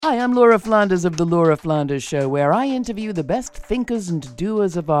Hi, I'm Laura Flanders of The Laura Flanders Show, where I interview the best thinkers and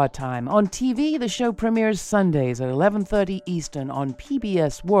doers of our time. On TV, the show premieres Sundays at 11:30 Eastern on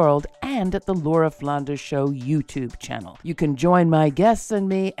PBS World and at the Laura Flanders Show YouTube channel. You can join my guests and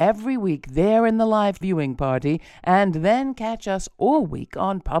me every week there in the live viewing party, and then catch us all week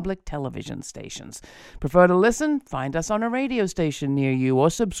on public television stations. Prefer to listen? Find us on a radio station near you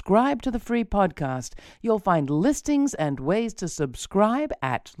or subscribe to the free podcast. You'll find listings and ways to subscribe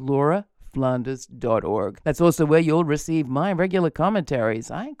at lauraflanders.org. That's also where you'll receive my regular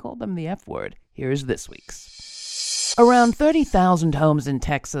commentaries. I call them the F word. Here's this week's. Around 30,000 homes in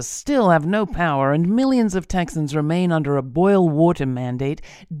Texas still have no power, and millions of Texans remain under a boil water mandate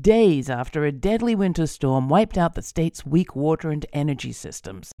days after a deadly winter storm wiped out the state's weak water and energy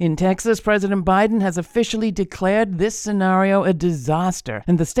systems. In Texas, President Biden has officially declared this scenario a disaster,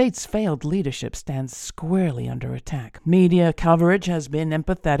 and the state's failed leadership stands squarely under attack. Media coverage has been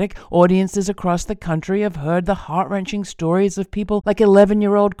empathetic. Audiences across the country have heard the heart-wrenching stories of people like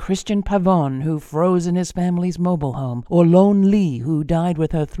 11-year-old Christian Pavon, who froze in his family's mobile home, or Lone Lee, who died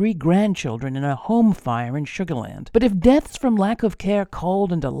with her 3 grandchildren in a home fire in Sugar Land. But if deaths from lack of care,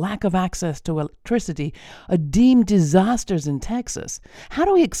 cold, and a lack of access to electricity are deemed disasters in Texas, how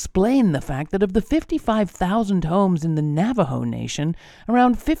do we explain the fact that of the 55,000 homes in the Navajo Nation,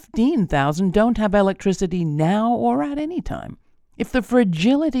 around 15,000 don't have electricity now or at any time? If the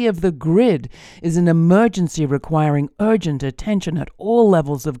fragility of the grid is an emergency requiring urgent attention at all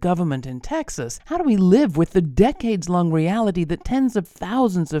levels of government in Texas, how do we live with the decades-long reality that tens of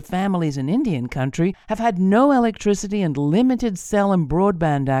thousands of families in Indian country have had no electricity and limited cell and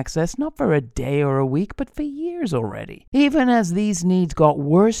broadband access, not for a day or a week, but for years already? Even as these needs got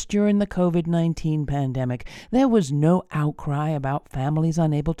worse during the COVID-19 pandemic, there was no outcry about families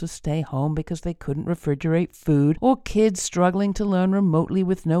unable to stay home because they couldn't refrigerate food, or kids struggling to learn remotely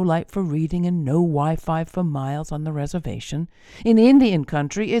with no light for reading and no Wi-Fi for miles on the reservation. In Indian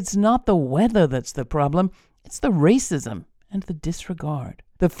country, it's not the weather that's the problem, it's the racism and the disregard.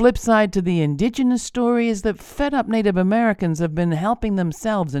 The flip side to the indigenous story is that fed-up Native Americans have been helping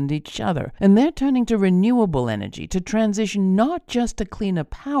themselves and each other, and they're turning to renewable energy to transition not just to cleaner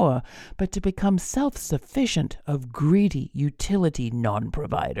power, but to become self-sufficient of greedy utility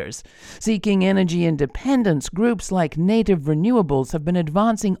non-providers. Seeking energy independence, groups like Native Renewables have been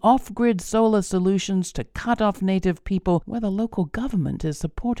advancing off-grid solar solutions to cut off Native people, whether local government is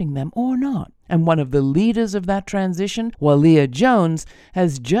supporting them or not. And one of the leaders of that transition, Walia Jones,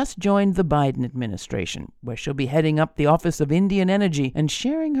 has just joined the Biden administration, where she'll be heading up the Office of Indian Energy and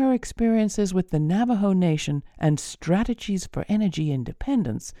sharing her experiences with the Navajo Nation and strategies for energy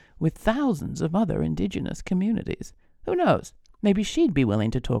independence with thousands of other indigenous communities. Who knows? Maybe she'd be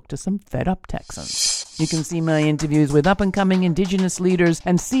willing to talk to some fed-up Texans. You can see my interviews with up-and-coming indigenous leaders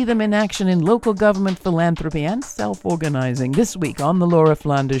and see them in action in local government, philanthropy, and self-organizing this week on The Laura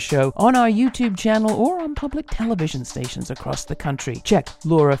Flanders Show, on our YouTube channel, or on public television stations across the country. Check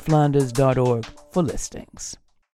lauraflanders.org for listings.